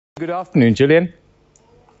Good afternoon, Gillian.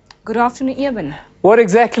 Good afternoon, Eben. What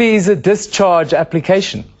exactly is a discharge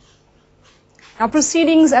application? Our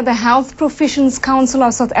proceedings at the Health Professions Council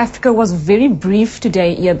of South Africa was very brief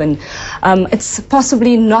today, Eben. It's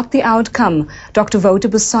possibly not the outcome Dr. Wouter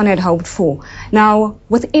Basson had hoped for. Now,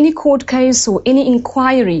 with any court case or any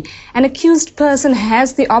inquiry, an accused person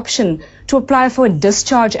has the option to apply for a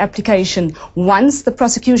discharge application once the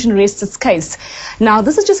prosecution rests its case. Now,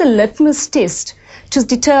 this is just a litmus test to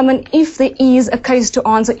determine if there is a case to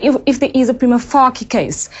answer, if there is a prima facie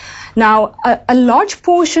case. Now, a large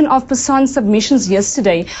portion of Basson's submissions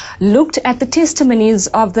yesterday looked at the testimonies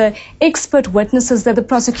of the expert witnesses that the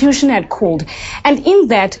prosecution had called. And in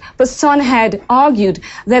that, Basson had argued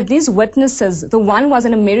that these witnesses, the one was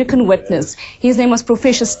an American witness. His name was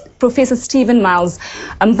Professor Stephen Miles.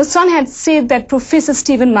 Basson had said that Professor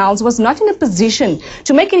Stephen Miles was not in a position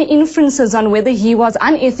to make any inferences on whether he was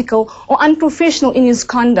unethical or unprofessional in his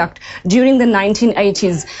conduct during the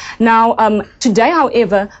 1980s. Now, today,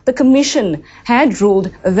 however, the Commission had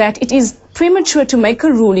ruled that it is premature to make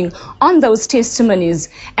a ruling on those testimonies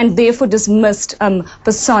and therefore dismissed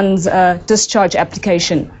Basson's discharge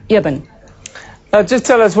application. Eben. Just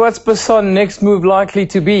tell us, what's Basson's next move likely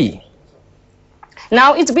to be?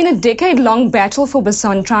 Now, it's been a decade-long battle for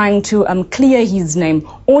Basson trying to clear his name.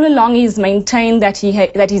 All along, he's maintained that he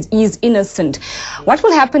is innocent. What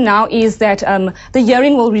will happen now is that the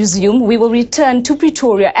hearing will resume. We will return to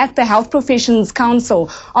Pretoria at the Health Professions Council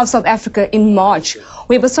of South Africa in March,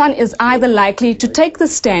 where Basson is either likely to take the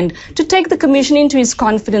stand, to take the Commission into his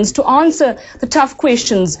confidence, to answer the tough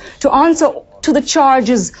questions, to answer to the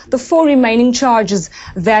charges, the 4 remaining charges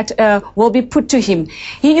that will be put to him.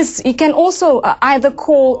 He can also either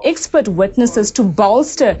call expert witnesses to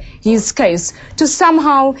bolster his case, to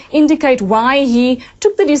somehow indicate why he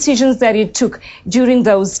took the decisions that he took during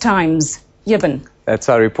those times. Yeben. That's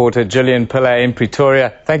our reporter Gillian Pillay in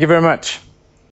Pretoria. Thank you very much.